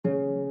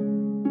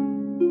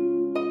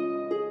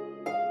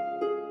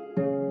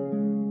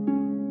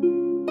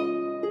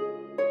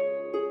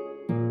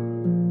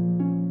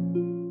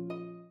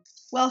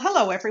Well,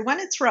 hello everyone,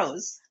 it's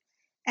Rose,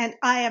 and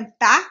I am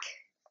back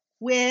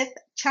with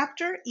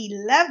chapter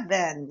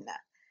 11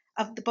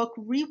 of the book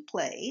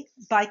Replay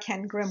by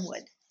Ken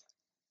Grimwood.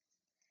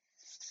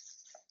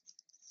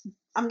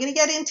 I'm going to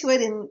get into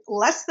it in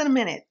less than a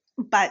minute,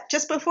 but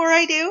just before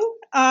I do,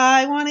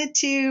 I wanted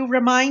to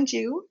remind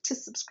you to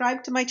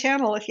subscribe to my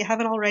channel if you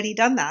haven't already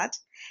done that,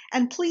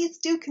 and please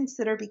do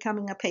consider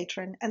becoming a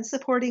patron and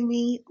supporting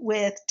me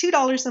with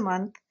 $2 a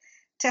month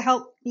to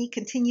help me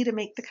continue to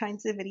make the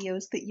kinds of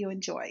videos that you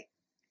enjoy.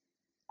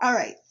 All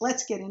right,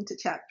 let's get into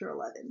chapter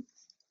 11.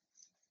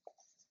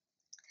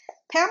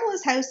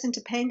 Pamela's house in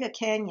Topanga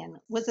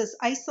Canyon was as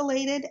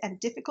isolated and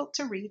difficult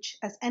to reach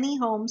as any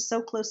home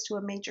so close to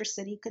a major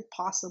city could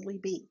possibly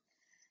be,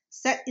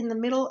 set in the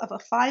middle of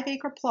a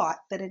 5-acre plot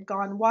that had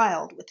gone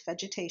wild with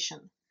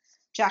vegetation.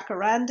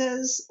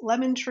 Jacarandas,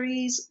 lemon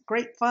trees,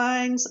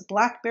 grapevines,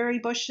 blackberry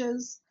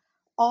bushes,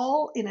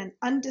 all in an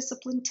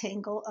undisciplined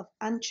tangle of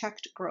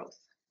unchecked growth.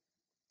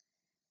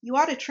 "You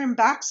ought to trim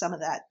back some of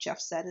that," Jeff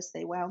said as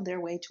they wound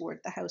their way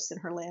toward the house in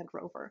her Land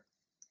Rover.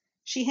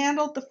 She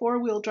handled the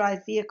 4-wheel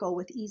drive vehicle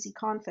with easy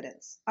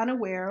confidence,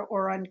 unaware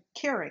or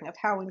uncaring of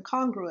how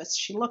incongruous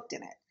she looked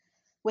in it,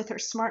 with her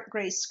smart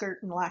gray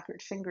skirt and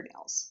lacquered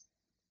fingernails.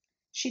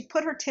 She'd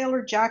put her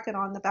tailored jacket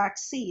on the back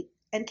seat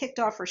and kicked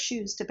off her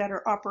shoes to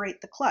better operate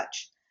the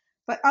clutch,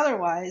 but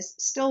otherwise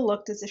still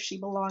looked as if she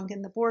belonged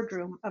in the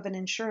boardroom of an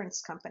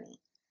insurance company,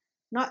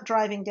 not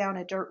driving down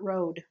a dirt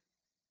road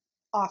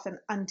off an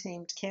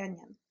untamed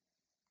canyon.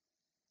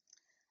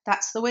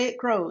 "That's the way it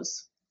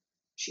grows,"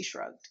 she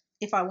shrugged.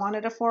 "If I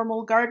wanted a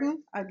formal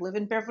garden, I'd live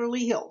in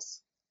Beverly Hills."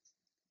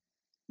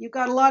 "You've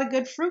got a lot of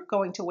good fruit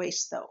going to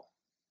waste, though."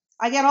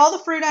 "I get all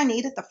the fruit I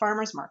need at the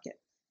farmer's market."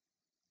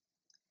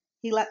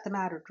 He let the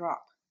matter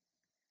drop.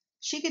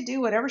 She could do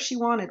whatever she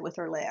wanted with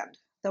her land,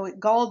 though it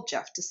galled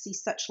Jeff to see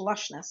such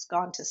lushness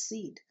gone to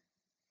seed.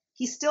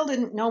 He still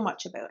didn't know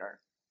much about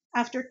her.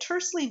 After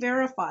tersely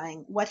verifying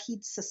what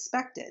he'd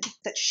suspected,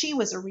 that she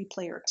was a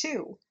replayer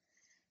too,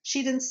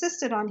 she'd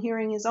insisted on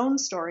hearing his own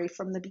story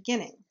from the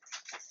beginning,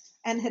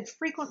 and had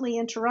frequently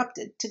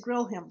interrupted to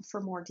grill him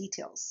for more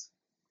details.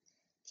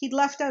 He'd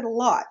left out a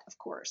lot, of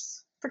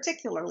course,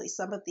 particularly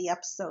some of the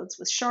episodes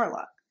with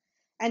Charla,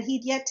 and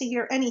he'd yet to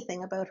hear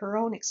anything about her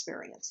own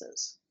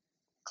experiences.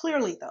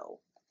 Clearly, though,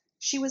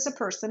 she was a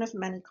person of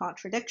many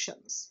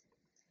contradictions,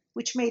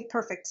 which made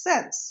perfect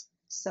sense.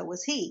 So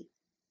was he.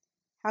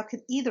 How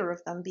could either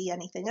of them be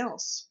anything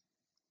else?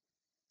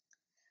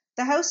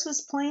 The house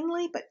was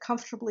plainly but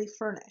comfortably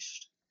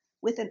furnished,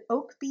 with an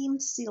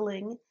oak-beamed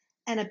ceiling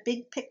and a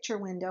big picture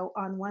window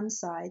on one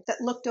side that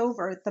looked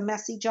over the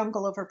messy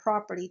jungle of her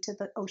property to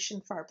the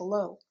ocean far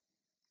below.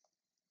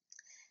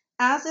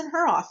 As in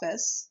her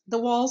office, the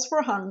walls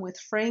were hung with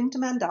framed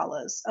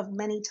mandalas of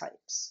many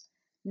types: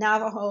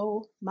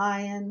 Navajo,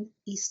 Mayan,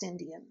 East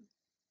Indian.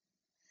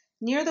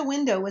 Near the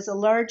window was a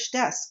large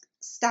desk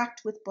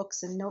stacked with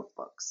books and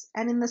notebooks,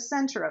 and in the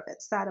center of it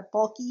sat a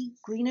bulky,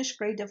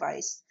 greenish-gray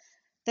device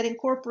that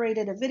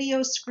incorporated a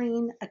video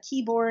screen, a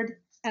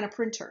keyboard, and a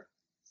printer.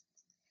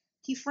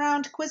 He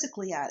frowned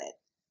quizzically at it.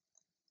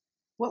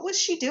 What was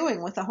she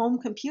doing with a home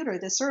computer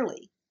this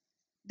early?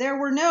 There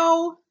were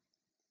no...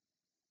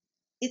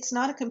 "It's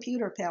not a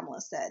computer,"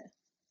 Pamela said.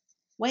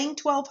 "Wang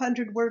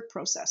 1200 word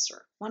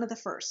processor, one of the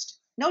first.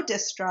 No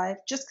disk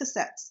drive, just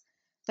cassettes,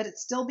 but it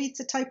still beats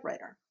a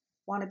typewriter.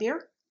 Want a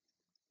beer?"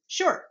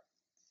 "Sure."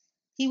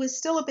 He was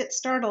still a bit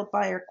startled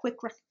by her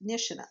quick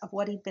recognition of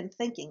what he'd been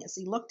thinking as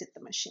he looked at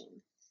the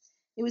machine.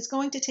 It was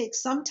going to take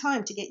some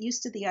time to get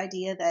used to the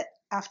idea that,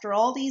 after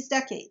all these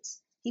decades,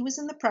 he was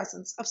in the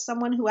presence of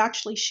someone who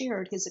actually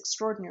shared his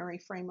extraordinary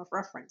frame of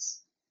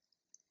reference.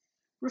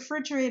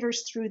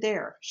 "Refrigerator's through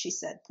there," she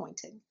said,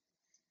 pointing.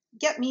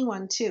 "Get me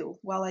one, too,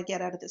 while I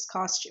get out of this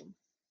costume."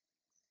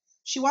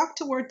 She walked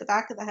toward the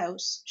back of the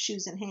house,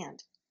 shoes in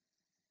hand.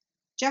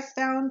 Jeff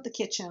found the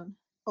kitchen,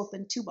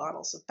 opened 2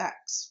 bottles of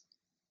Beck's.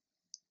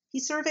 He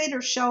surveyed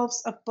her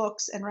shelves of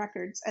books and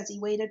records as he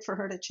waited for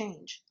her to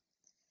change.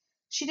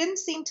 She didn't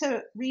seem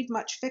to read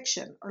much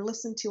fiction or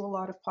listen to a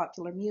lot of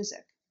popular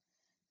music.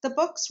 The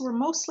books were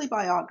mostly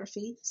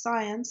biography,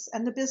 science,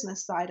 and the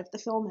business side of the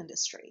film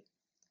industry.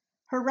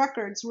 Her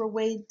records were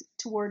weighed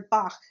toward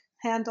Bach,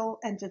 Handel,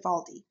 and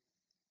Vivaldi.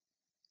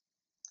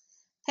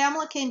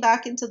 Pamela came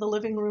back into the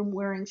living room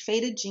wearing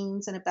faded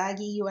jeans and a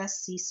baggy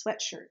USC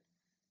sweatshirt,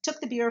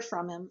 took the beer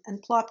from him,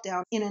 and plopped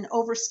down in an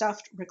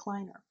overstuffed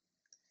recliner.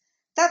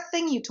 "That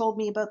thing you told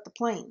me about the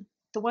plane,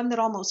 the one that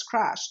almost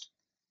crashed,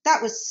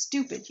 that was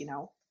stupid, you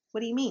know."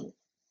 "What do you mean?"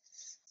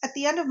 "At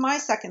the end of my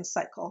second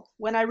cycle,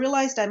 when I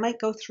realized I might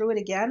go through it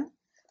again,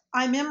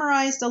 I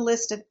memorized a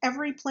list of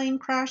every plane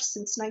crash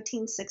since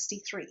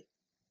 1963.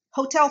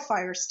 Hotel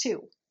fires,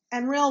 too,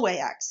 and railway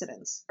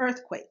accidents,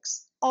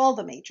 earthquakes, all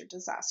the major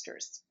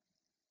disasters."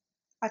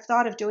 "I've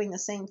thought of doing the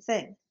same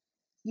thing."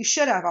 "You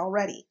should have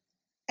already.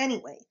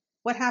 Anyway,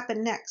 what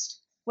happened next?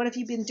 What have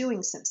you been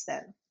doing since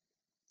then?"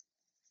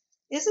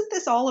 "Isn't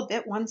this all a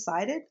bit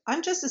one-sided?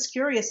 I'm just as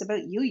curious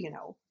about you, you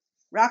know.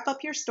 Wrap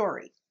up your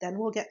story, then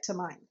we'll get to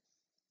mine."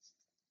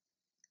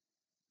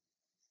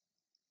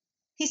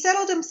 He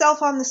settled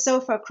himself on the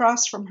sofa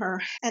across from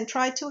her and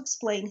tried to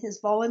explain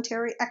his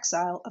voluntary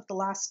exile of the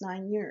last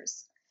 9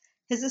 years,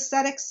 his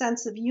ascetic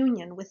sense of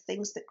union with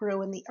things that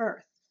grow in the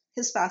earth,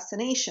 his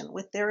fascination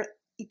with their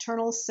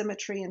eternal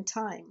symmetry in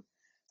time,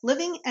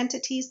 living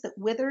entities that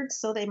withered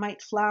so they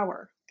might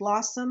flower,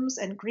 blossoms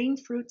and green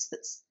fruits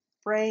that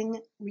sprang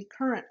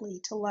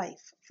recurrently to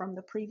life from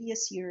the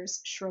previous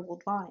year's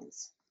shriveled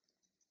vines.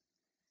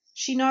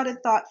 She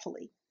nodded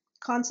thoughtfully,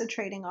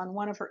 concentrating on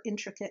one of her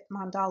intricate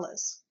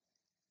mandalas.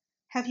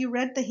 Have you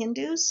read the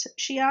Hindus?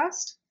 She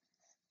asked.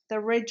 The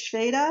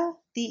Rigveda,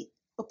 the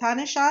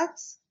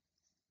Upanishads?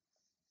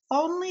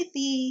 Only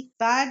the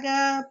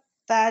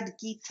Bhagavad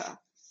Gita.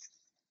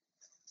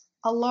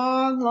 A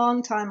long,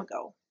 long time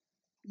ago.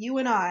 You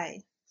and I,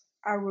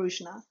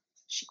 Arujna,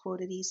 she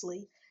quoted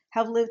easily,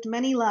 have lived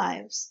many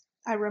lives.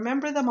 I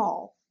remember them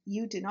all.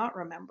 You do not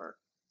remember.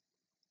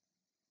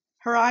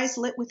 Her eyes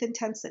lit with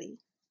intensity.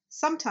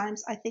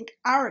 Sometimes I think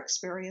our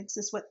experience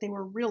is what they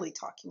were really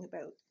talking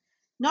about.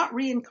 Not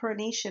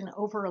reincarnation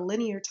over a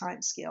linear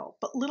time scale,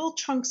 but little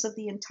chunks of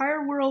the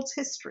entire world's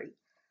history,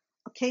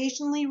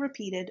 occasionally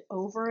repeated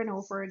over and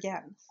over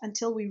again,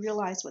 until we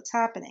realize what's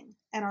happening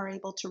and are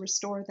able to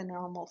restore the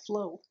normal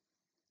flow.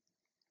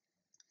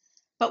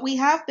 But we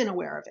have been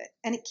aware of it,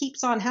 and it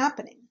keeps on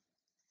happening.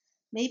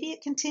 Maybe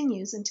it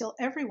continues until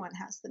everyone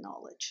has the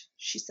knowledge,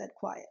 she said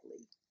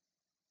quietly.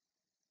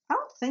 I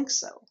don't think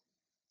so.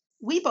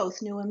 We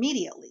both knew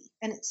immediately,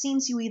 and it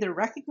seems you either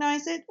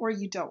recognize it or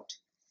you don't.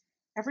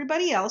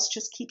 Everybody else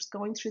just keeps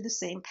going through the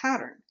same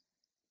pattern.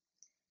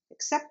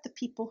 Except the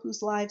people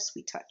whose lives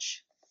we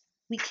touch.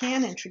 We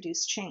can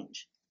introduce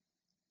change.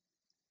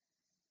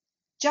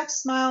 Jeff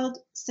smiled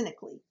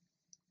cynically.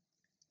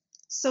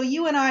 So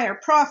you and I are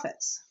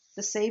prophets,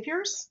 the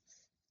saviors?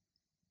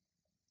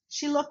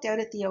 She looked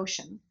out at the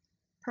ocean.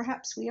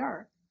 Perhaps we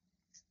are.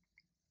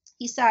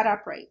 He sat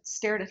upright,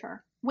 stared at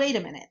her. Wait a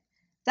minute.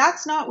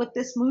 That's not what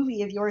this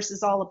movie of yours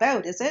is all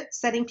about, is it?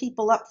 Setting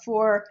people up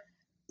for...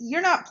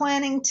 You're not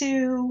planning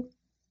to...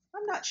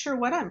 I'm not sure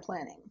what I'm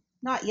planning.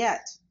 Not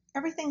yet.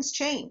 Everything's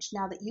changed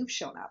now that you've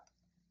shown up.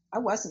 I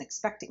wasn't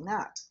expecting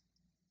that.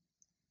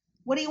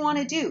 What do you want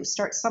to do?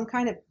 Start some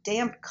kind of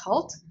damned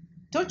cult?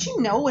 Don't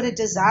you know what a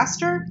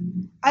disaster?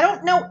 I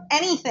don't know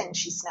anything,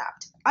 she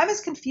snapped. I'm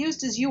as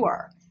confused as you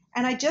are,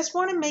 and I just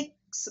want to make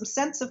some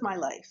sense of my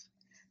life.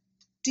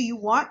 Do you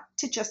want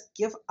to just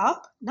give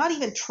up? Not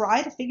even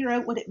try to figure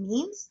out what it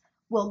means?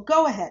 Well,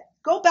 go ahead.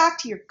 Go back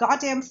to your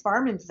goddamn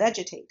farm and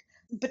vegetate.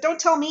 But don't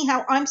tell me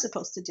how I'm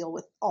supposed to deal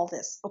with all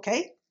this,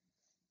 okay?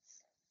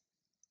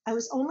 I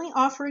was only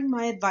offering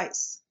my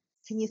advice.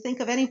 Can you think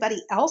of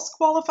anybody else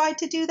qualified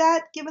to do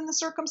that, given the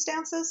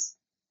circumstances?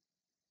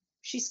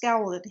 She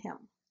scowled at him,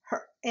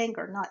 her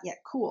anger not yet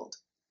cooled.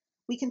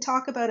 We can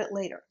talk about it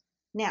later.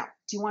 Now,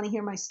 do you want to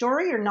hear my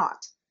story or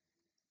not?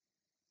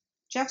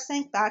 Jeff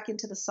sank back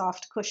into the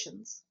soft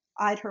cushions,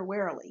 eyed her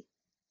warily.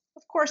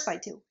 Of course I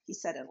do, he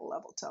said in a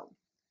level tone.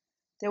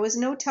 There was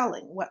no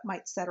telling what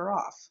might set her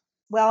off.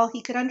 Well,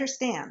 he could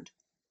understand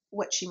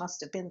what she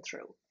must have been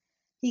through.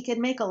 He could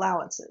make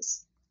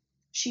allowances.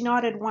 She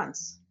nodded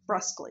once,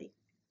 brusquely.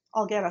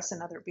 I'll get us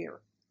another beer.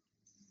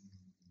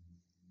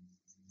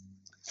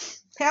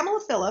 Pamela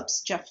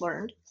Phillips, Jeff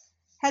learned,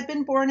 had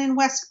been born in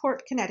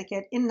Westport,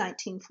 Connecticut in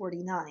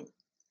 1949,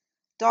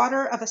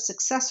 daughter of a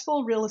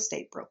successful real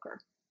estate broker.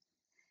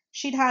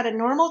 She'd had a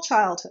normal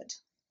childhood,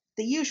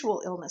 the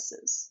usual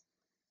illnesses,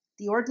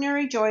 the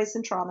ordinary joys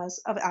and traumas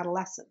of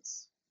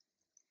adolescence.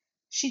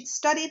 She'd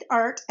studied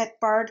art at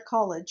Bard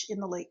College in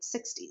the late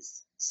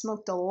 60s,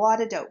 smoked a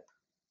lot of dope,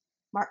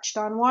 marched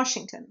on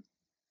Washington,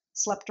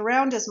 slept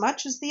around as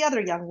much as the other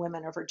young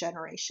women of her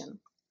generation.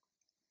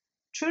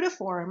 True to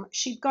form,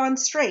 she'd gone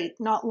straight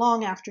not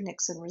long after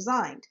Nixon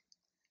resigned.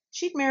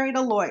 She'd married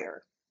a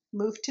lawyer,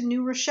 moved to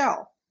New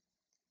Rochelle,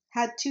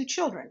 had 2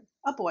 children,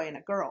 a boy and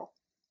a girl.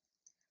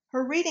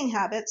 Her reading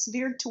habits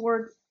veered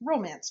toward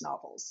romance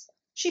novels.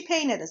 She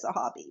painted as a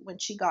hobby when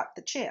she got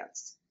the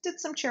chance, did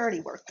some charity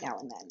work now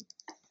and then.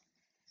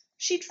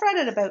 She'd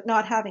fretted about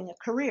not having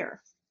a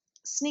career,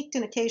 sneaked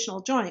an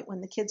occasional joint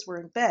when the kids were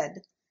in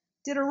bed,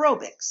 did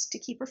aerobics to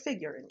keep her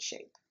figure in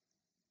shape.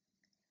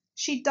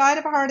 She died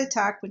of a heart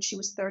attack when she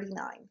was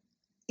 39,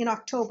 in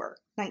October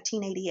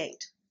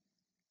 1988.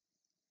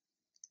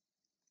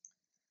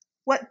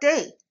 What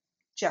day?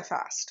 Jeff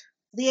asked.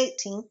 The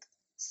 18th,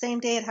 same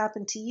day it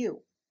happened to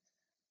you,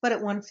 but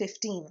at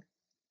 1:15.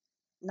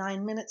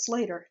 9 minutes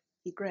later,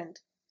 he grinned.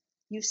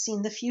 You've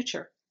seen the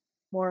future,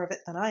 more of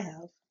it than I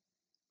have.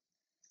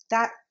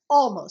 That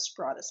almost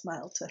brought a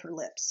smile to her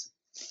lips.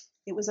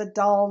 It was a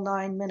dull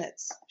 9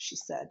 minutes, she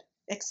said,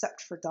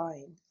 except for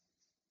dying.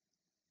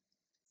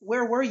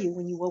 Where were you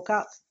when you woke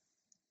up?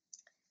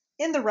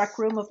 In the rec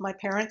room of my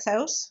parents'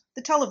 house.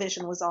 The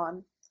television was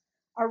on.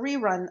 A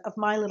rerun of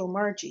My Little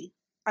Margie.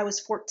 I was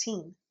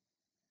 14.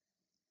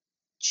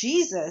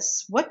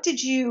 Jesus,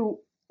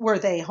 were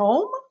they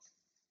home?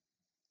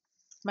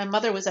 My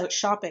mother was out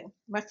shopping.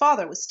 My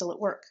father was still at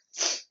work.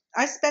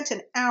 I spent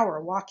an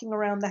hour walking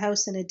around the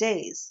house in a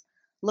daze,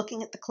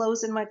 looking at the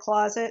clothes in my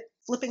closet,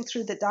 flipping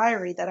through the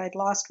diary that I'd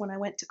lost when I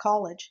went to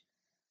college,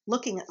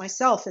 looking at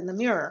myself in the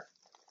mirror.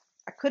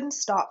 I couldn't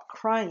stop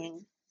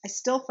crying. I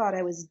still thought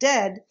I was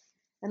dead,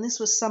 and this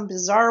was some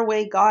bizarre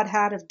way God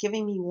had of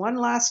giving me one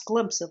last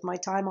glimpse of my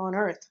time on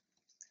earth.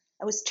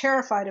 I was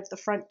terrified of the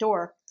front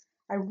door.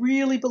 I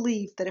really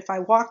believed that if I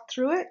walked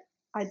through it,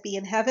 I'd be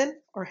in heaven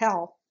or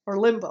hell or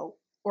limbo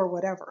or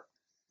whatever.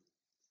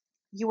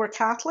 You were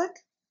Catholic?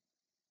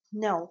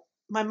 No,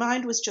 my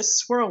mind was just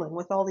swirling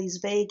with all these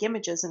vague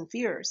images and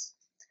fears.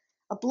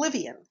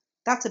 Oblivion,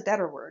 that's a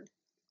better word.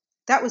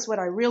 That was what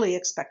I really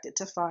expected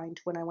to find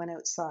when I went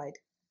outside.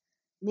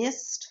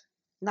 Mist,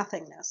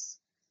 nothingness,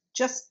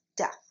 just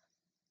death.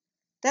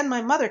 Then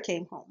my mother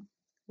came home,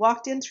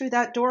 walked in through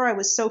that door I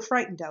was so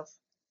frightened of.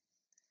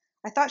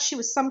 I thought she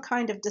was some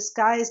kind of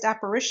disguised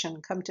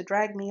apparition come to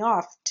drag me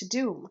off to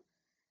doom,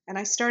 and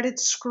I started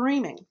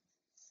screaming.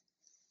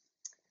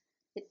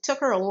 It took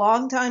her a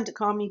long time to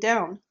calm me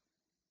down.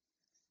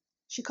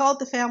 She called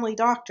the family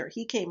doctor.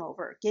 He came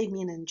over, gave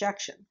me an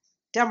injection,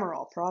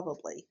 Demerol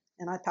probably,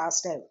 and I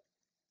passed out.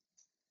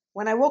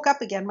 When I woke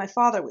up again, my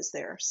father was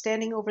there,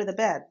 standing over the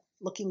bed,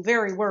 looking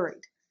very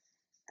worried.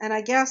 And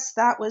I guess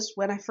that was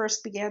when I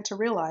first began to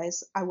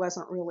realize I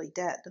wasn't really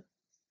dead.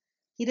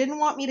 He didn't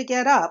want me to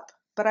get up,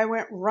 but I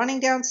went running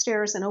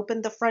downstairs and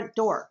opened the front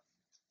door,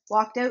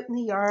 walked out in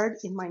the yard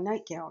in my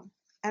nightgown,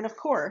 and of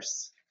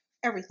course,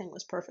 everything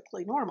was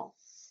perfectly normal.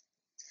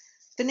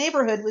 The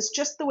neighborhood was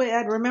just the way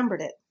I'd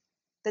remembered it.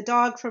 The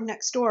dog from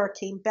next door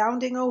came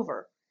bounding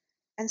over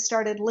and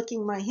started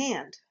licking my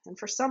hand, and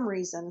for some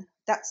reason,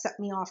 that set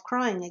me off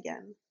crying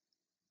again.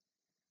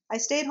 I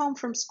stayed home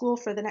from school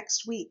for the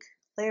next week,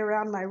 lay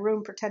around my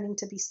room pretending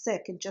to be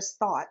sick and just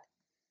thought.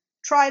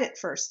 Tried at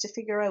first to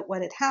figure out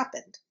what had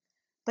happened,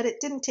 but it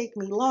didn't take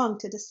me long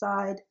to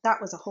decide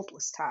that was a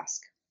hopeless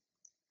task.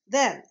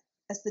 Then,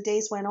 as the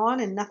days went on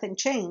and nothing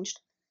changed,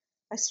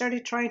 I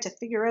started trying to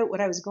figure out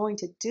what I was going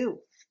to do.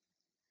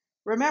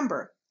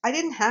 Remember, I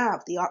didn't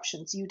have the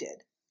options you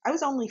did. I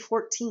was only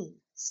 14,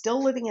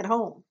 still living at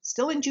home,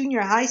 still in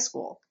junior high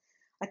school.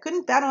 I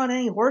couldn't bet on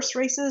any horse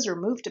races or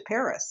move to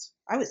Paris.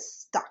 I was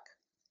stuck.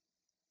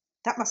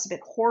 That must have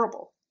been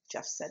horrible,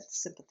 Jeff said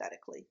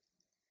sympathetically.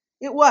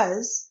 It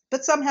was,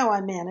 but somehow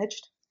I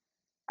managed.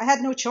 I had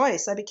no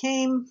choice.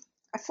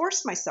 I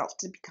forced myself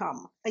to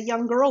become a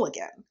young girl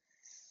again.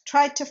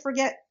 Tried to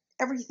forget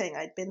everything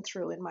I'd been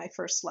through in my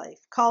first life.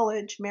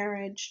 College,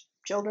 marriage,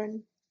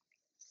 children.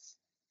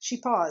 She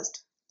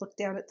paused, looked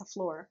down at the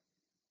floor.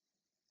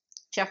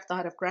 Jeff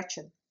thought of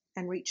Gretchen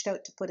and reached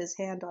out to put his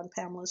hand on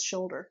Pamela's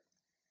shoulder.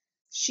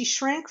 She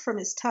shrank from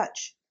his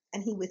touch,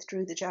 and he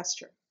withdrew the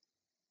gesture.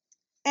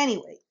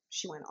 Anyway,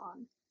 she went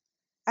on,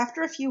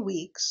 after a few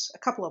weeks, a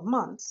couple of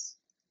months,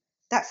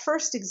 that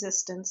first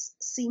existence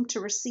seemed to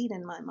recede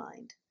in my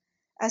mind,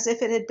 as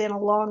if it had been a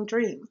long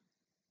dream.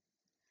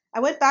 I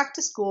went back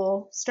to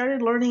school,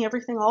 started learning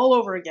everything all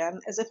over again,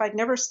 as if I'd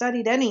never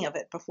studied any of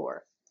it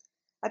before.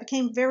 I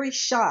became very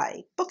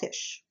shy,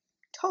 bookish,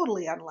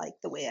 totally unlike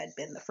the way I'd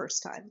been the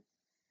first time.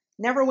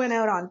 Never went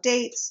out on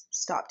dates,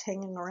 stopped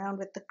hanging around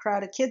with the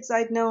crowd of kids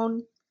I'd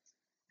known.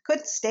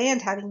 Couldn't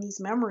stand having these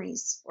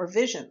memories or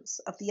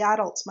visions of the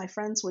adults my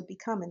friends would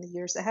become in the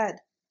years ahead.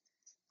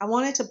 I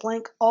wanted to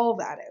blank all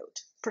that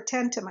out,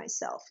 pretend to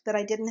myself that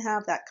I didn't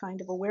have that kind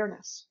of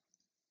awareness.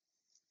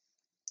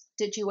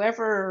 Did you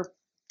ever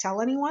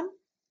tell anyone?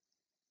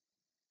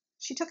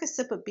 She took a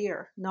sip of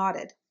beer,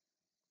 nodded.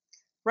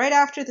 Right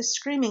after the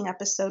screaming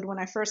episode when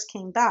I first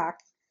came back,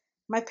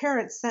 my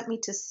parents sent me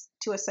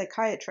to a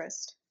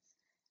psychiatrist.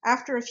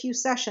 After a few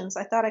sessions,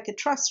 I thought I could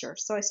trust her,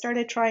 so I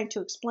started trying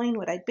to explain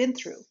what I'd been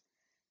through.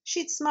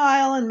 She'd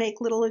smile and make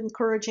little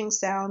encouraging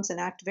sounds and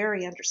act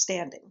very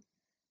understanding,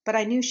 but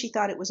I knew she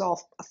thought it was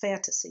all a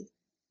fantasy.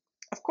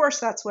 Of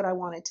course, that's what I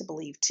wanted to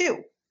believe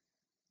too,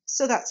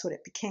 so that's what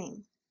it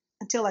became,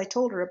 until I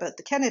told her about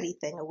the Kennedy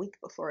thing a week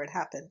before it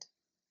happened.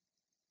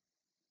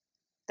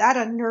 That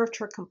unnerved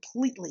her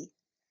completely.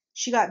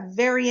 She got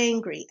very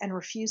angry and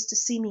refused to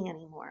see me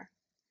anymore.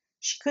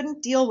 She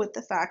couldn't deal with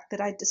the fact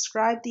that I'd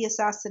described the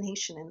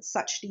assassination in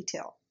such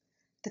detail,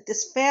 that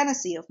this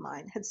fantasy of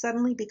mine had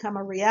suddenly become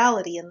a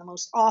reality in the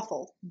most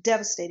awful,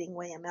 devastating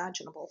way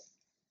imaginable.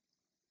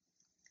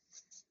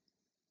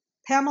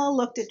 Pamela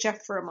looked at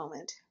Jeff for a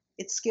moment.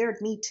 It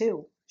scared me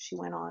too, she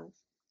went on.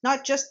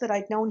 Not just that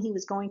I'd known he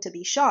was going to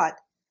be shot,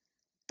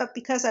 but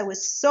because I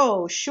was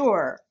so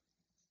sure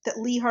that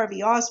Lee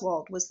Harvey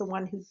Oswald was the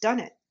one who'd done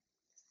it.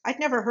 I'd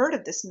never heard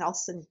of this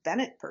Nelson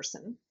Bennett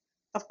person.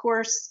 Of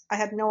course, I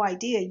had no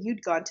idea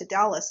you'd gone to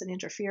Dallas and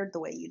interfered the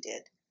way you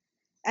did.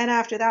 And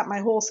after that,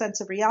 my whole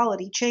sense of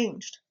reality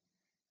changed.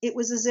 It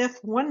was as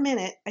if 1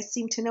 minute I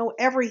seemed to know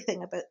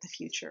everything about the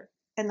future,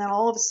 and then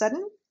all of a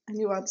sudden, I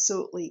knew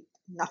absolutely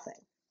nothing.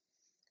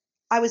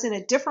 I was in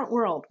a different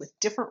world with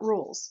different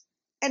rules.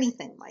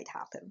 Anything might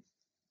happen.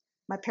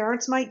 My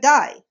parents might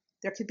die.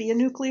 There could be a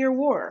nuclear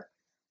war.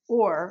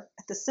 Or,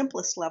 at the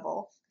simplest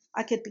level,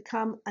 I could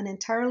become an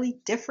entirely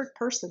different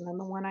person than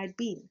the one I'd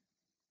been,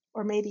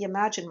 or maybe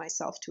imagine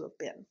myself to have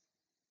been.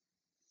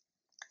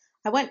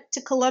 I went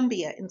to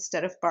Columbia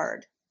instead of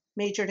Bard.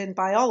 majored in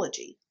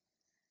biology,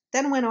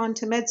 then went on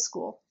to med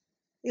school.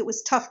 It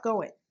was tough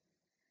going.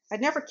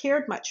 I'd never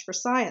cared much for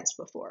science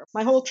before.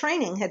 My whole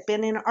training had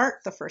been in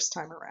art the first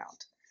time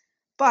around.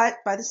 But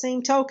by the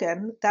same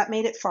token, that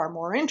made it far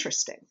more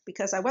interesting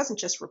because I wasn't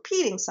just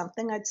repeating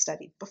something I'd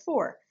studied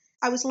before.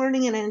 I was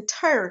learning an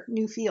entire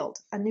new field,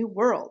 a new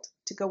world,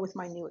 to go with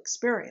my new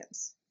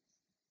experience.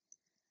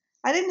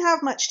 I didn't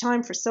have much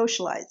time for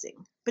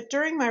socializing, but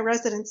during my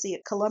residency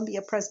at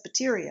Columbia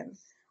Presbyterian,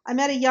 I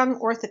met a young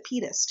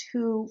orthopedist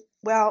who,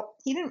 well,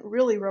 he didn't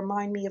really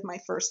remind me of my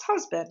first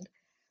husband,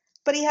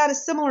 but he had a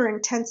similar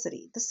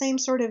intensity, the same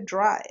sort of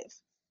drive.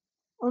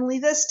 Only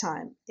this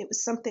time, it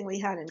was something we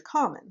had in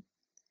common,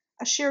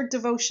 a shared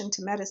devotion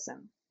to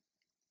medicine.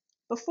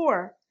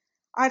 Before,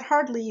 I'd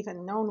hardly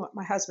even known what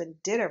my husband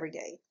did every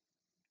day,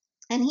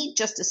 and he'd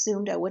just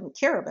assumed I wouldn't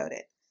care about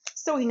it,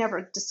 so he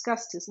never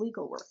discussed his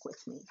legal work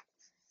with me.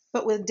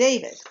 But with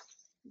David,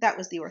 that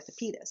was the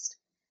orthopedist,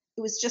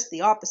 it was just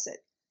the opposite.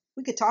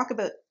 We could talk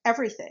about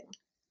everything.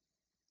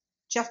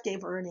 Jeff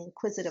gave her an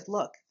inquisitive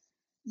look.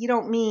 You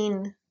don't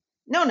mean...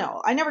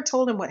 No, I never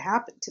told him what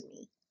happened to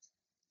me.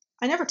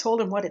 I never told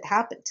him what had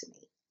happened to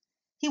me.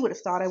 He would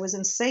have thought I was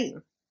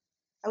insane.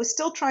 I was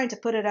still trying to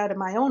put it out of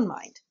my own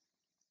mind.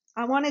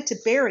 I wanted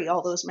to bury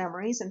all those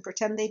memories and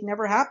pretend they'd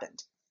never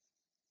happened.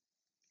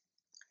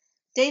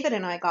 David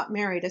and I got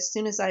married as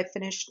soon as I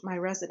finished my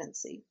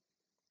residency.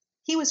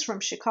 He was from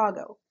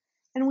Chicago,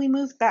 and we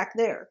moved back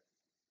there.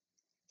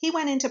 He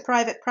went into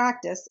private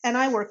practice, and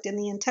I worked in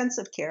the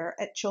intensive care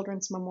at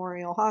Children's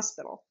Memorial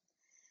Hospital.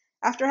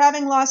 After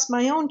having lost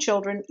my own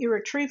children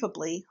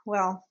irretrievably,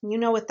 well, you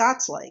know what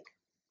that's like.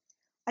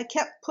 I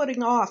kept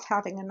putting off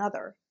having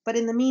another, but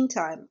in the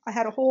meantime, I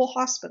had a whole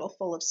hospital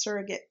full of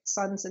surrogate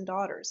sons and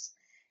daughters,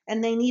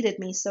 and they needed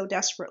me so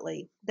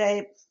desperately.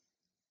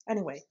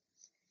 Anyway,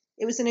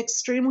 it was an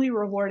extremely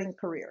rewarding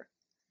career.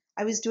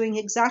 I was doing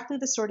exactly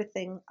the sort of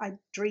thing I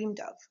dreamed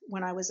of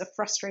when I was a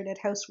frustrated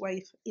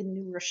housewife in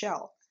New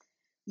Rochelle,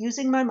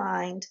 using my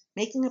mind,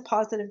 making a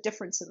positive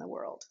difference in the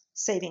world,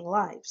 saving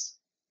lives.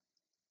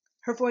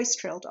 Her voice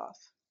trailed off.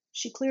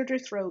 She cleared her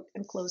throat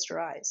and closed her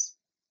eyes.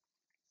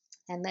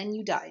 And then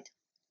you died,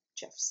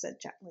 Jeff said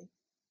gently.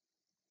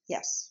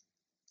 Yes,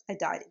 I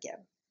died again.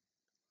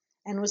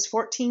 And was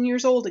 14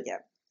 years old again,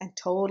 and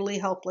totally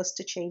helpless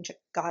to change a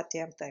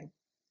goddamn thing.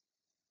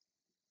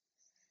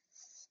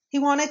 He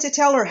wanted to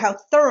tell her how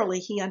thoroughly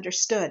he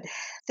understood,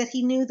 that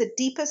he knew the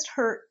deepest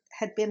hurt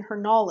had been her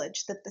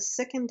knowledge that the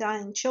sick and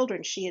dying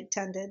children she had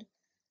tended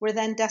were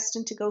then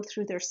destined to go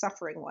through their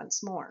suffering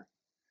once more,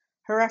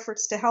 her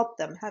efforts to help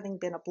them having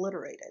been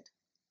obliterated.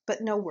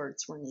 But no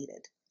words were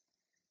needed.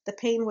 The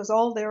pain was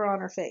all there on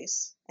her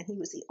face, and he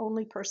was the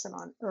only person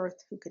on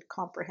earth who could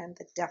comprehend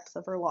the depth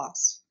of her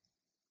loss.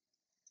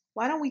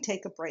 Why don't we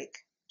take a break?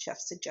 Jeff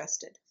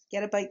suggested.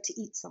 Get a bite to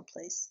eat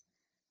someplace.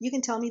 You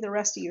can tell me the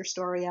rest of your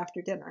story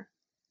after dinner.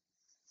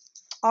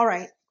 All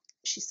right,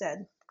 she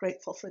said,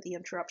 grateful for the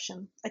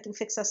interruption. I can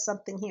fix us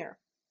something here.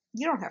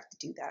 You don't have to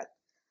do that.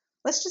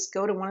 Let's just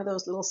go to one of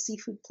those little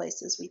seafood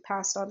places we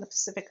passed on the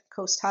Pacific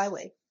Coast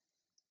Highway.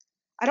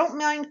 I don't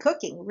mind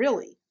cooking,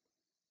 really.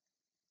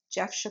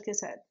 Jeff shook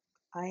his head.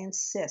 I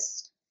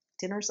insist.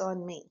 Dinner's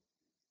on me.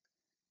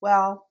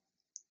 Well,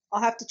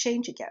 I'll have to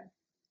change again.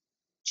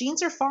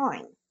 Jeans are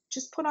fine.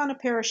 Just put on a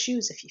pair of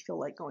shoes if you feel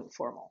like going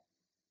formal.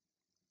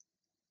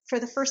 For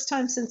the first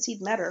time since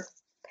he'd met her,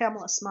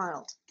 Pamela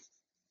smiled.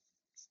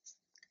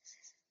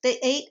 They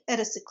ate at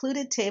a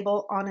secluded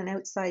table on an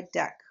outside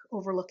deck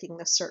overlooking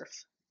the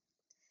surf.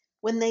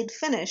 When they'd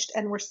finished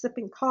and were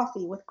sipping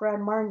coffee with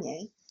Grand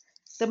Marnier,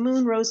 the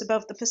moon rose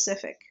above the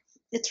Pacific.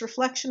 Its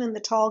reflection in the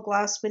tall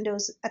glass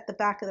windows at the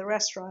back of the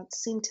restaurant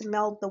seemed to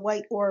meld the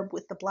white orb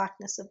with the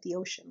blackness of the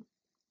ocean.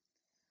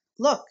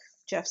 Look,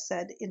 Jeff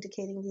said,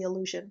 indicating the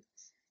illusion.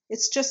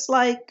 It's just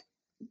like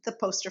the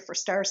poster for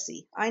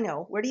Starsea. I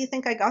know. Where do you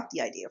think I got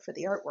the idea for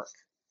the artwork?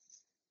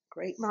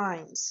 Great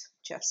minds,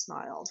 Jeff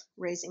smiled,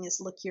 raising his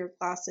liqueur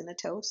glass in a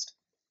toast.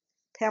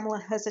 Pamela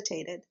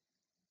hesitated,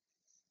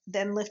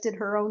 then lifted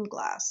her own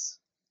glass,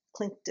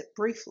 clinked it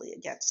briefly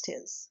against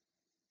his.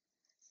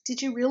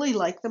 Did you really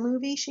like the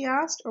movie, she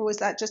asked, or was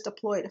that just a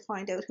ploy to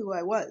find out who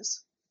I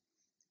was?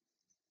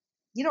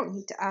 You don't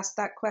need to ask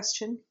that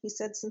question, he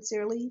said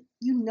sincerely.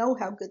 You know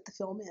how good the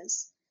film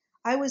is.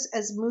 I was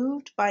as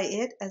moved by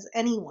it as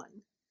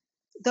anyone,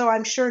 though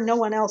I'm sure no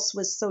one else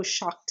was so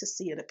shocked to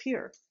see it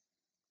appear.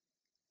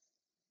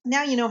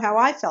 Now you know how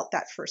I felt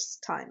that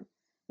first time,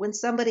 when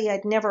somebody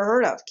I'd never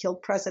heard of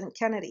killed President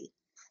Kennedy.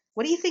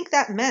 What do you think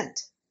that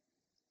meant?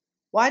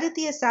 Why did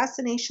the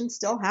assassination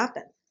still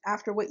happen,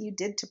 after what you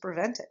did to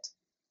prevent it?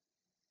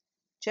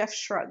 Jeff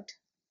shrugged.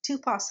 Two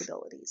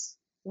possibilities.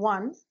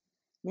 One,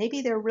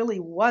 maybe there really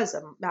was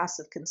a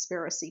massive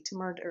conspiracy to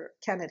murder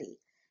Kennedy,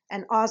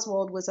 and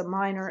Oswald was a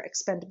minor,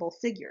 expendable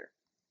figure.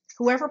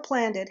 Whoever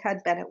planned it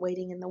had Bennett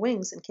waiting in the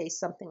wings in case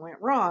something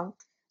went wrong,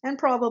 and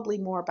probably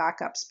more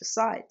backups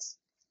besides.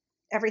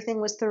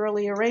 Everything was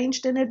thoroughly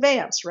arranged in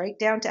advance, right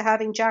down to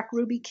having Jack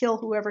Ruby kill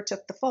whoever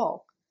took the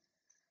fall.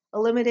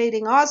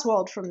 Eliminating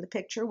Oswald from the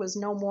picture was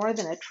no more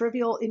than a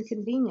trivial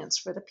inconvenience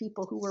for the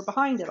people who were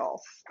behind it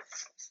all.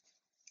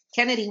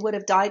 Kennedy would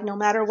have died no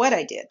matter what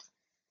I did,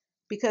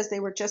 because they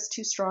were just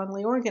too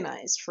strongly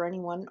organized for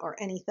anyone or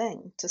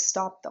anything to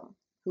stop them,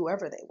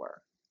 whoever they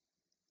were.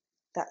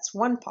 That's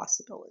one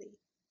possibility.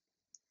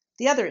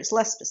 The other is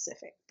less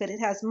specific, but it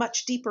has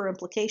much deeper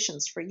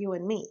implications for you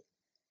and me,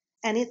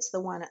 and it's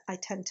the one I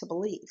tend to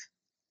believe.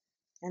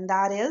 And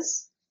that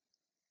is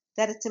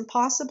that it's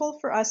impossible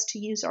for us to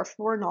use our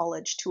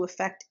foreknowledge to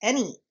affect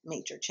any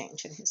major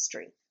change in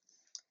history.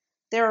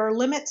 There are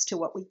limits to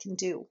what we can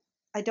do.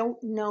 I don't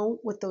know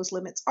what those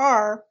limits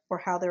are or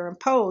how they're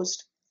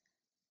imposed,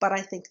 but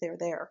I think they're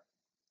there.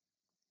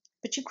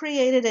 But you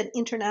created an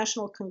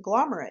international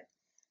conglomerate.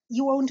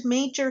 You owned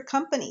major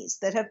companies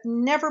that have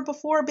never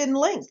before been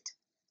linked.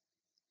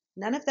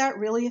 None of that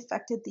really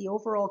affected the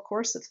overall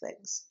course of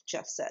things,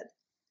 Jeff said.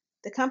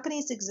 The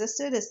companies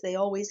existed as they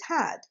always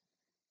had,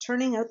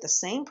 turning out the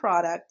same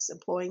products,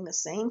 employing the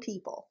same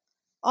people.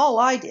 All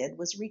I did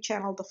was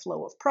rechannel the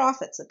flow of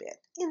profits a bit,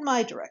 in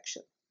my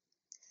direction.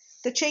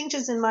 The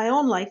changes in my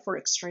own life were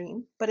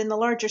extreme, but in the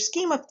larger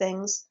scheme of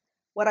things,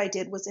 what I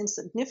did was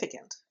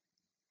insignificant.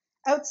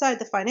 Outside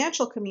the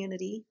financial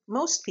community,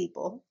 most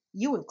people,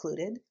 you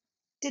included,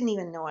 didn't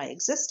even know I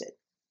existed.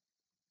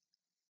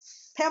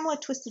 Pamela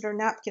twisted her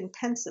napkin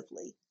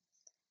pensively.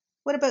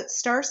 What about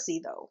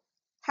Starsea, though?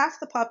 Half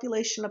the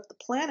population of the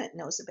planet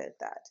knows about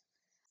that.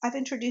 I've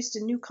introduced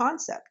a new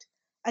concept,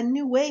 a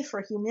new way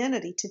for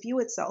humanity to view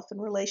itself in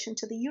relation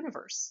to the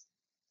universe.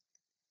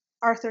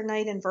 Arthur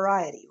Knight in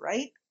Variety,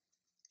 right?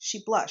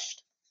 She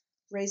blushed,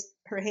 raised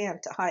her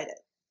hand to hide it.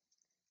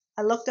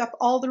 I looked up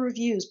all the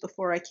reviews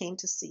before I came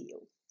to see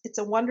you. It's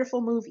a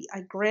wonderful movie,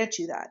 I grant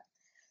you that.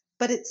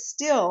 But it's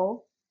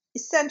still,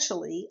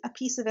 essentially, a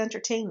piece of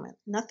entertainment,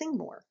 nothing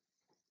more.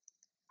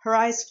 Her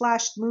eyes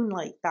flashed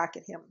moonlight back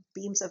at him,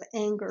 beams of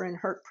anger and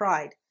hurt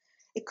pride.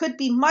 It could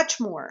be much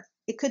more.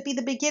 It could be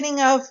the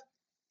beginning of...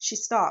 She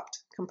stopped,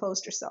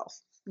 composed herself.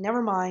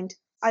 Never mind.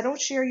 I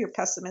don't share your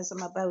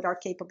pessimism about our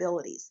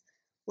capabilities.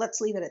 Let's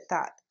leave it at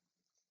that.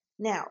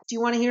 Now, do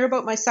you want to hear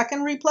about my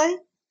second replay?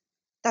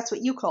 That's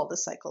what you call the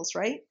cycles,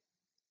 right?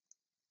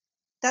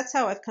 That's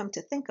how I've come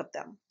to think of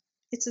them.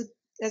 It's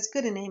as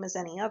good a name as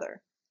any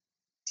other.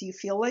 Do you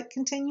feel like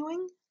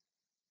continuing?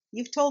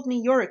 You've told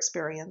me your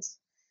experience.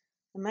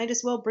 I might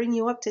as well bring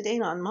you up to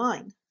date on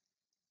mine.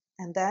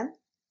 And then?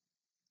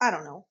 I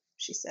don't know,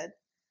 she said.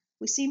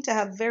 We seem to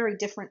have very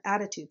different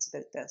attitudes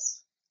about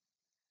this.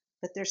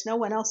 But there's no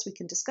one else we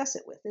can discuss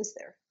it with, is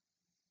there?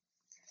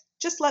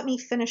 Just let me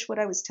finish what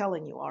I was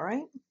telling you, all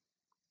right?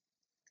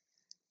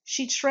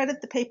 She'd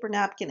shredded the paper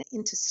napkin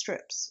into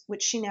strips,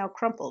 which she now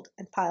crumpled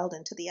and piled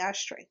into the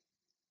ashtray.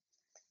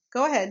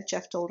 Go ahead,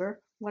 Jeff told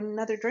her. Want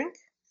another drink?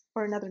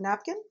 Or another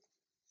napkin?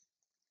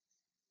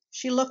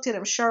 She looked at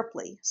him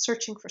sharply,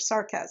 searching for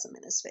sarcasm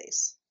in his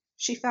face.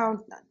 She found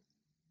none,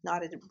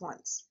 nodded at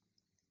once.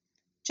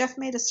 Jeff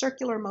made a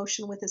circular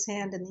motion with his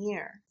hand in the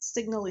air,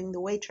 signaling the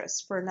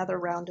waitress for another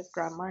round of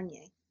Grand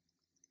Marnier.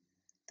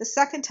 The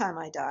second time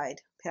I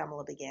died,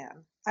 Pamela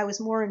began, I was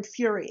more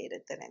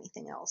infuriated than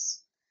anything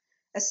else.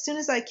 As soon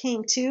as I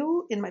came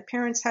to, in my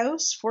parents'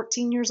 house,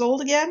 14 years old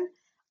again,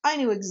 I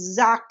knew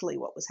exactly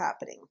what was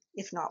happening,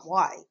 if not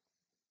why.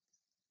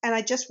 And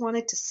I just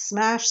wanted to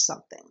smash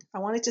something. I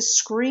wanted to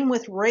scream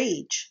with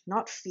rage,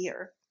 not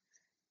fear.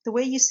 The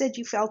way you said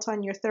you felt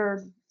on your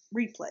third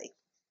replay.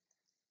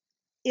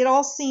 It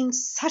all seemed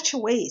such a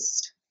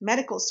waste.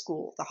 Medical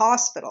school, the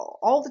hospital,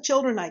 all the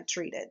children I'd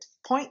treated.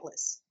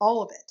 Pointless,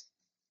 all of it.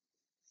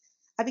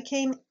 I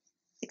became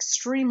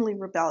extremely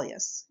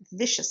rebellious,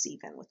 vicious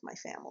even, with my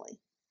family.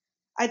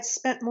 I'd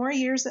spent more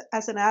years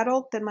as an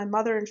adult than my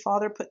mother and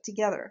father put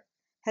together,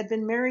 had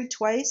been married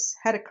twice,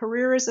 had a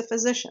career as a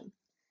physician.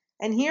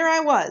 And here I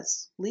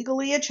was,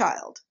 legally a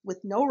child, with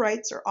no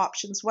rights or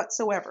options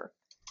whatsoever.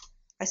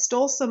 I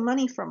stole some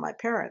money from my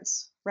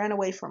parents, ran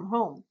away from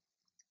home.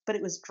 But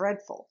it was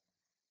dreadful.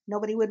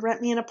 Nobody would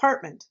rent me an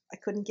apartment. I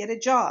couldn't get a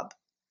job.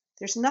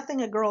 There's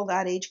nothing a girl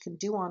that age can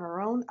do on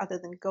her own other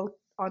than go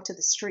onto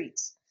the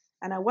streets,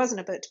 and I wasn't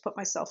about to put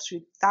myself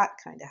through that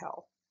kind of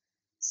hell.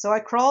 So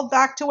I crawled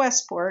back to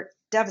Westport,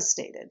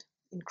 devastated,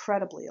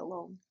 incredibly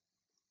alone.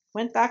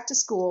 Went back to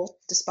school,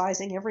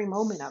 despising every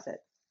moment of it,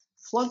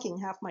 flunking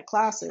half my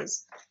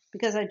classes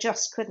because I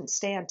just couldn't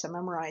stand to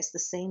memorize the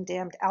same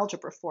damned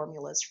algebra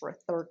formulas for a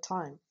third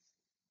time.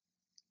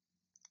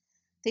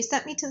 They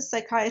sent me to the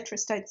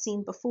psychiatrist I'd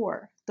seen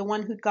before, the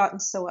one who'd gotten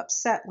so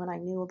upset when I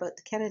knew about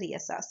the Kennedy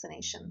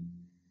assassination.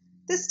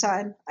 This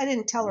time, I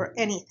didn't tell her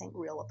anything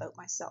real about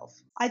myself.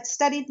 I'd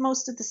studied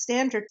most of the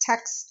standard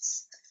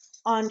texts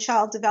on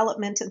child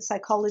development and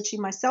psychology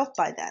myself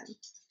by then,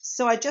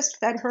 so I just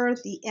fed her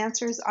the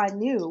answers I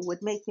knew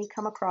would make me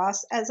come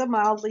across as a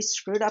mildly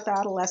screwed-up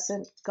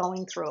adolescent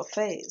going through a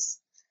phase,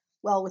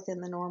 well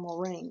within the normal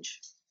range.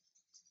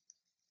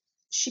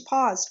 She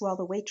paused while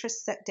the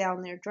waitress set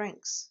down their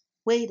drinks,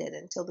 waited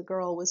until the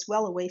girl was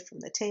well away from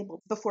the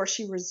table before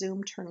she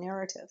resumed her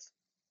narrative.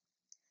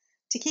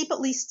 To keep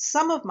at least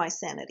some of my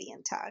sanity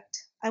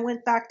intact, I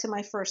went back to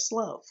my first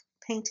love,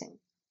 painting.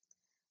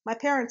 My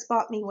parents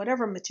bought me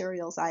whatever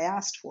materials I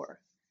asked for,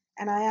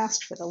 and I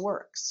asked for the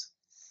works.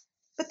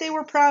 But they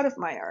were proud of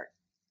my art.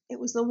 It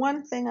was the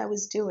one thing I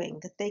was doing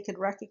that they could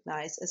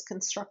recognize as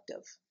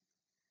constructive.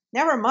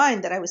 Never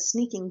mind that I was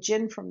sneaking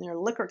gin from their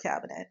liquor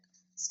cabinet,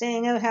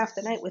 staying out half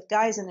the night with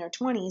guys in their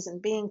 20s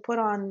and being put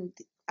on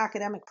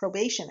academic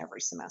probation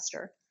every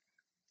semester.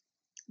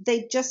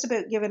 They'd just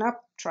about given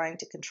up trying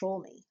to control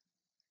me.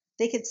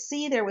 They could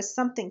see there was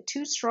something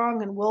too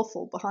strong and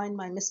willful behind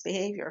my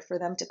misbehavior for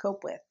them to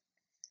cope with.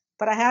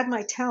 But I had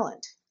my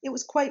talent. It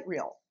was quite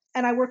real,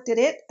 and I worked at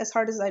it as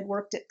hard as I'd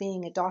worked at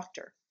being a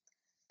doctor.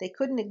 They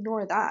couldn't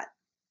ignore that.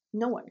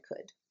 No one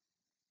could.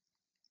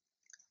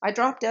 I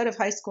dropped out of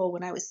high school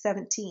when I was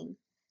 17,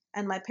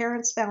 and my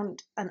parents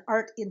found an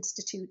art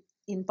institute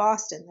in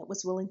Boston that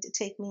was willing to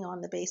take me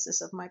on the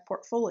basis of my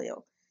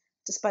portfolio,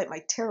 despite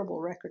my terrible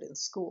record in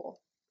school.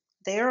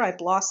 There I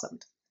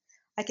blossomed.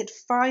 I could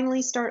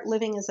finally start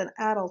living as an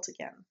adult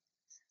again.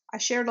 I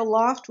shared a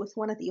loft with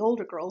one of the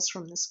older girls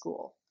from the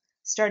school,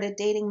 started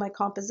dating my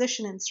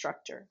composition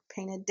instructor,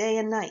 painted day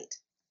and night.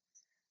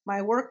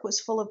 My work was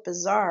full of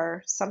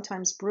bizarre,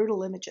 sometimes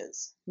brutal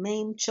images,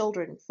 maimed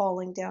children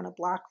falling down a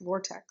black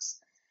vortex,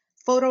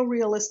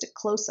 photorealistic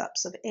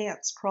close-ups of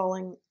ants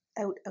crawling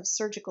out of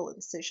surgical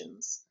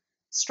incisions.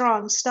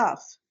 Strong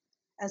stuff,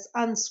 as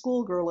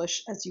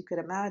unschoolgirlish as you could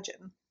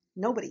imagine.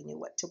 Nobody knew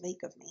what to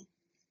make of me.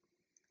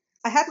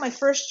 I had my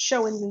first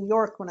show in New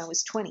York when I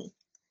was 20.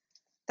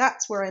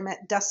 That's where I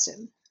met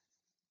Dustin.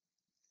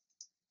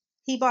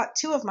 He bought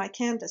 2 of my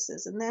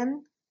canvases, and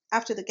then,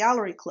 after the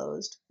gallery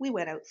closed, we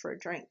went out for a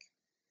drink.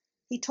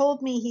 He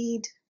told me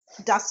he'd...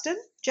 Dustin?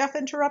 Jeff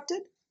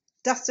interrupted.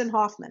 Dustin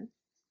Hoffman.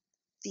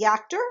 The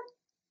actor?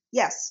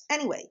 Yes.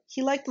 Anyway,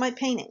 he liked my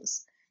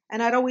paintings,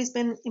 and I'd always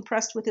been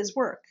impressed with his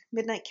work.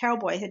 Midnight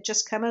Cowboy had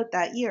just come out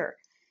that year,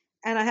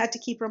 and I had to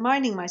keep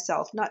reminding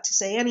myself not to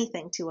say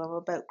anything to him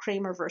about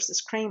Kramer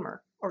versus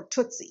Kramer, or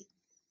Tootsie.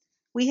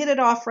 We hit it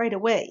off right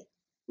away.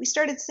 We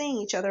started seeing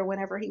each other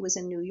whenever he was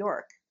in New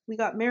York. We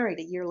got married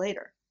a year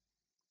later.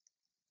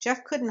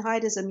 Jeff couldn't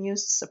hide his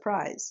amused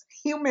surprise.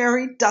 You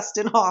married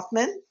Dustin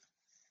Hoffman?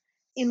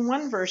 In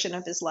one version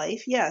of his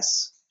life,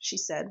 yes, she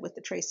said with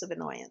a trace of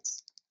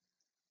annoyance.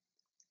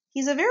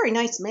 He's a very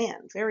nice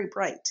man, very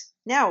bright.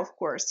 Now, of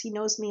course, he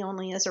knows me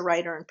only as a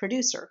writer and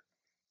producer.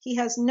 He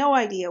has no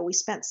idea we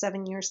spent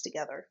 7 years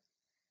together.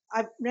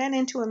 I ran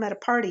into him at a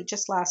party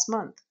just last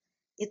month.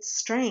 It's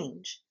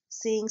strange,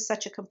 seeing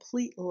such a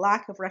complete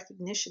lack of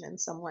recognition in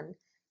someone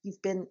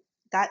you've been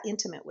that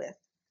intimate with,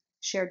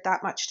 shared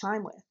that much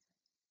time with.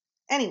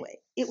 Anyway,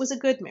 it was a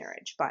good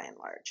marriage, by and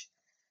large.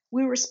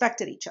 We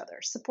respected each other,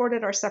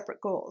 supported our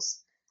separate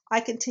goals.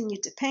 I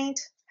continued to paint,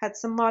 had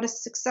some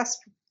modest success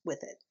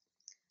with it.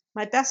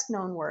 My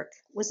best-known work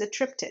was a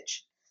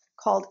triptych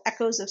called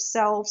Echoes of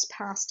Selves,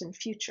 Past and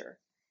Future.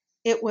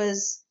 It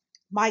was,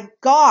 my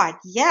God,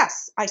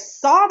 yes, I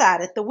saw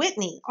that at the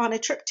Whitney on a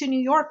trip to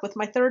New York with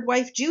my third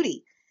wife,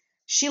 Judy.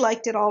 She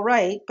liked it all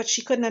right, but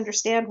she couldn't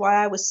understand why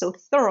I was so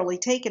thoroughly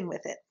taken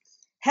with it.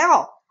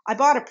 Hell, I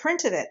bought a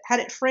print of it, had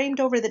it framed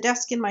over the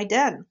desk in my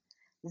den.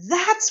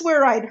 That's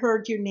where I'd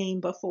heard your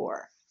name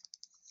before.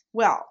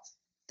 Well,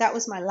 that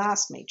was my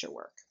last major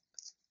work.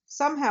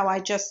 Somehow I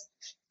just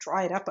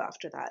dried up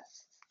after that.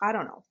 I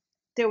don't know.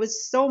 There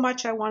was so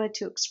much I wanted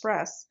to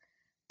express,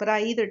 but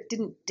I either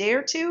didn't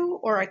dare to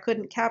or I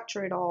couldn't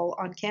capture it all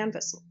on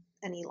canvas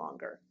any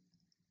longer.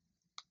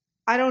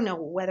 I don't know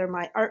whether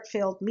my art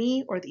failed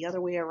me or the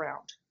other way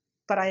around,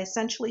 but I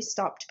essentially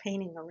stopped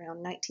painting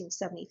around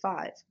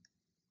 1975.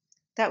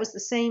 That was the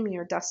same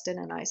year Dustin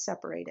and I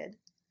separated.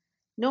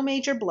 No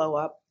major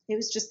blow-up, it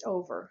was just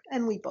over,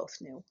 and we both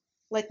knew,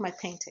 like my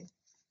painting.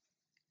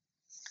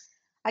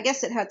 I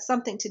guess it had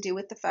something to do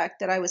with the fact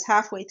that I was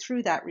halfway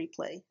through that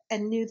replay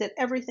and knew that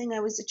everything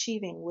I was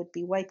achieving would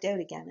be wiped out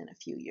again in a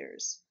few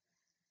years.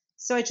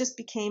 So I just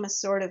became a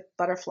sort of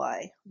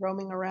butterfly,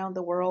 roaming around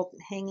the world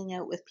and hanging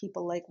out with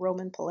people like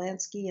Roman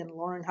Polanski and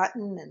Lauren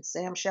Hutton and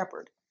Sam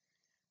Shepard.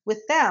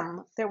 With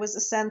them, there was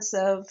a sense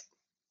of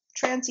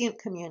transient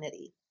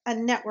community, a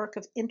network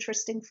of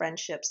interesting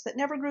friendships that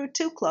never grew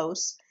too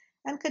close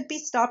and could be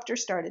stopped or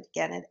started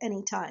again at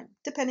any time,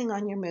 depending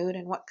on your mood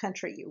and what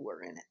country you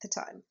were in at the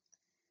time.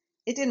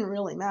 It didn't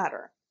really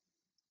matter.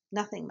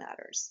 Nothing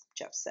matters,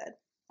 Jeff said.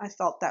 I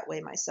felt that way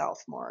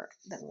myself more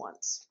than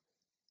once.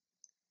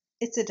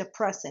 It's a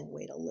depressing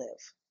way to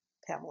live,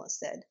 Pamela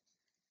said.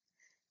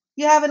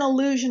 You have an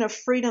illusion of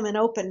freedom and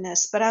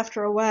openness, but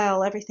after a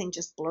while, everything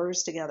just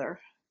blurs together.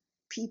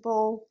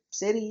 People,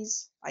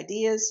 cities,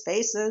 ideas,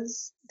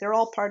 faces, they're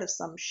all part of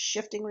some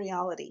shifting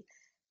reality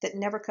that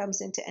never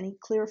comes into any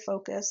clear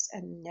focus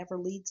and never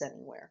leads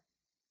anywhere.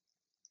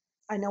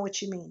 I know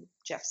what you mean,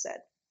 Jeff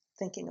said,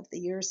 thinking of the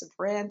years of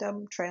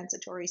random,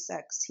 transitory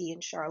sex he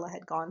and Charla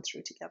had gone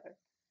through together.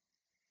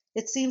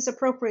 It seems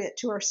appropriate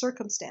to our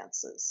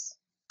circumstances,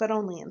 but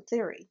only in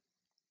theory.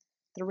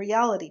 The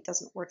reality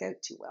doesn't work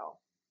out too well.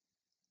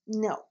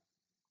 No.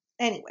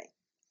 Anyway,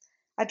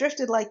 I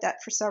drifted like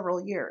that for several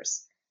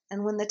years,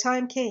 and when the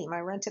time came, I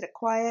rented a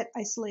quiet,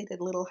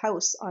 isolated little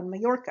house on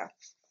Majorca.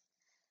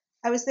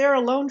 I was there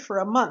alone for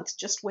a month,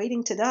 just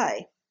waiting to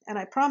die, and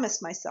I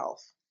promised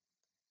myself.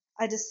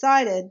 I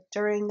decided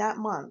during that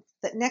month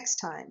that next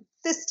time,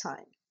 this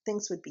time,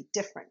 things would be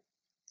different,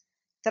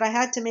 that I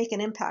had to make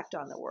an impact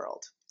on the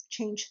world,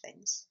 change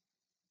things.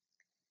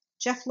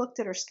 Jeff looked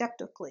at her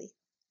skeptically.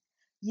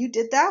 You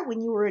did that when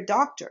you were a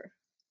doctor.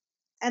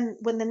 And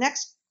when the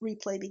next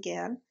replay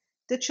began,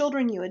 the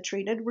children you had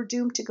treated were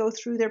doomed to go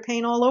through their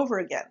pain all over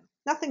again.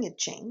 Nothing had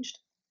changed.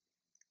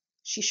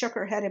 She shook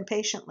her head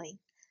impatiently.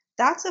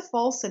 That's a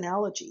false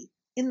analogy.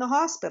 In the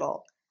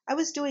hospital, I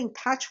was doing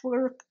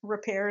patchwork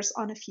repairs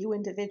on a few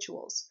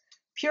individuals.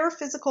 Pure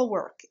physical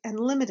work and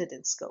limited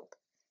in scope.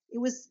 It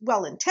was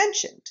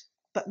well-intentioned,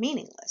 but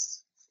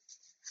meaningless.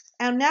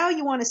 And now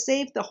you want to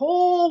save the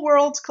whole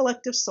world's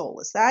collective soul.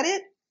 Is that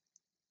it?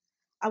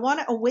 I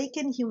want to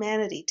awaken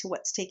humanity to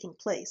what's taking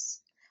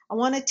place. I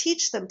want to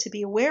teach them to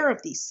be aware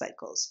of these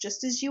cycles,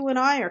 just as you and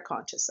I are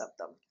conscious of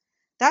them.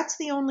 That's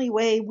the only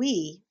way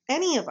we,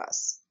 any of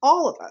us,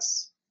 all of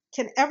us,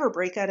 can ever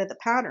break out of the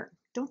pattern.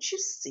 Don't you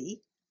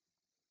see?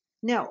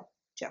 No,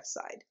 Jeff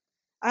sighed.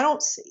 I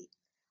don't see.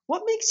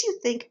 What makes you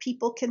think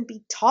people can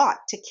be taught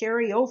to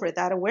carry over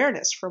that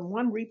awareness from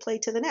one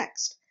replay to the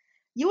next?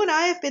 You and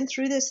I have been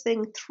through this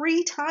thing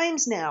 3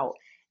 times now,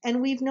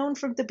 and we've known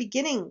from the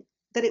beginning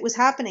that it was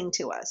happening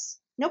to us.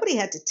 Nobody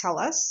had to tell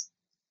us.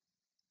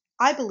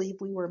 I believe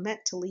we were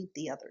meant to lead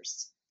the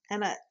others,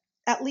 and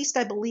at least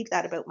I believe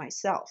that about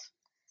myself.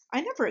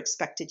 I never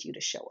expected you to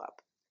show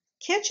up.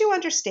 Can't you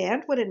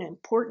understand what an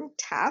important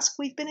task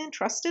we've been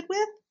entrusted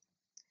with?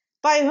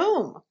 By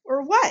whom?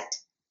 Or what?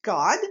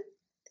 God?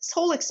 This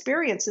whole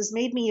experience has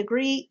made me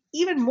agree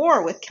even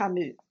more with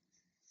Camus.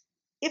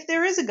 If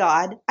there is a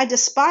God, I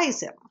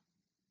despise him.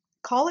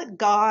 Call it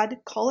God,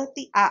 call it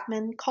the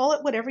Atman, call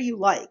it whatever you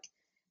like.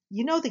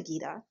 You know the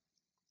Gita.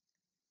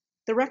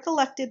 The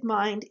recollected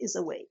mind is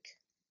awake,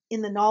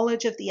 in the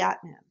knowledge of the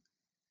Atman,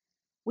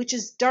 which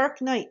is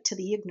dark night to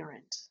the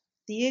ignorant.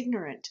 The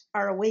ignorant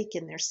are awake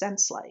in their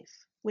sense life,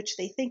 which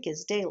they think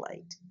is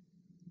daylight,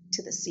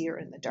 to the seer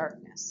in the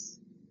darkness.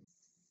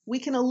 We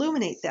can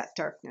illuminate that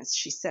darkness,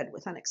 she said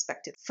with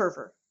unexpected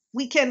fervor.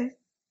 We can...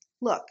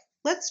 Look,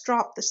 let's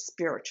drop the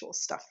spiritual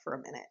stuff for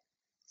a minute.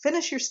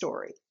 Finish your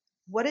story.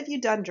 What have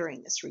you done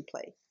during this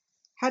replay?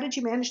 How did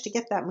you manage to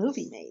get that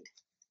movie made?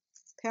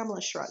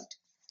 Pamela shrugged.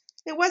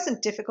 It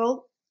wasn't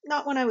difficult,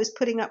 not when I was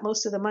putting up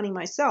most of the money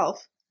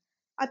myself.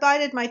 I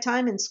bided my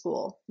time in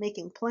school,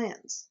 making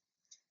plans.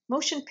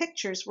 Motion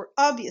pictures were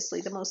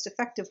obviously the most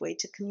effective way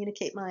to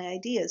communicate my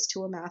ideas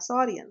to a mass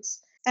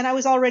audience, and I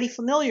was already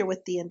familiar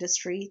with the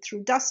industry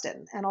through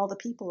Dustin and all the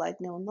people I'd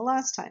known the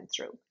last time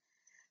through.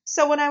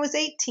 So when I was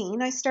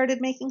 18, I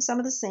started making some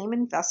of the same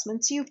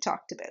investments you've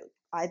talked about.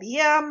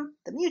 IBM,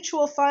 the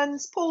mutual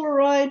funds,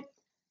 Polaroid.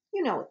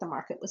 You know what the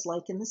market was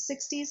like in the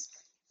 60s.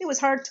 It was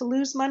hard to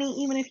lose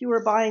money even if you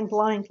were buying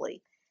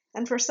blindly.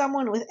 And for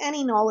someone with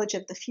any knowledge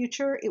of the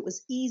future, it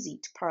was easy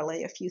to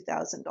parlay a few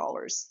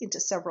 $1,000s into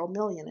several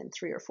million in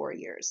 3 or 4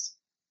 years.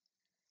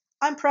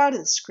 I'm proud of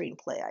the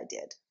screenplay I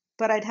did,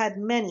 but I'd had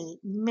many,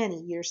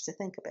 many years to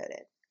think about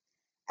it.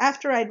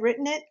 After I'd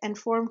written it and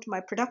formed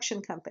my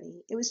production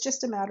company, it was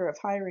just a matter of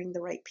hiring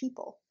the right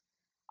people.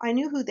 I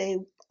knew who they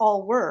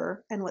all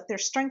were and what their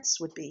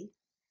strengths would be.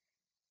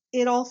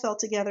 It all fell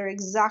together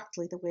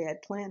exactly the way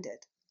I'd planned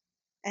it.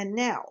 And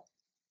now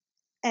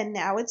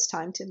it's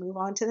time to move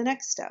on to the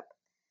next step.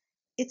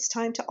 It's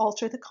time to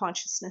alter the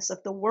consciousness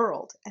of the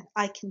world, and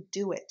I can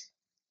do it.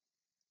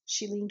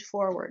 She leaned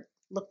forward,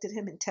 looked at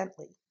him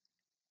intently.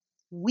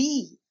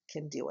 We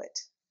can do it,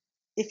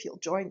 if you'll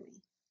join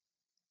me.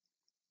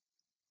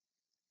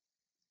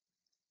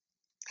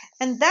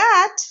 And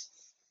that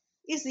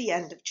is the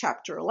end of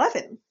chapter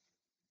 11.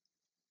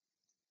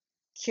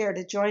 Care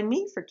to join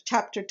me for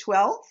chapter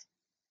 12?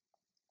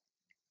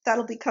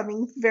 That'll be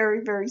coming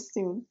very, very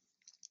soon.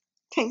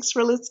 Thanks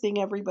for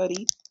listening,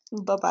 everybody.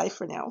 Bye-bye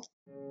for now.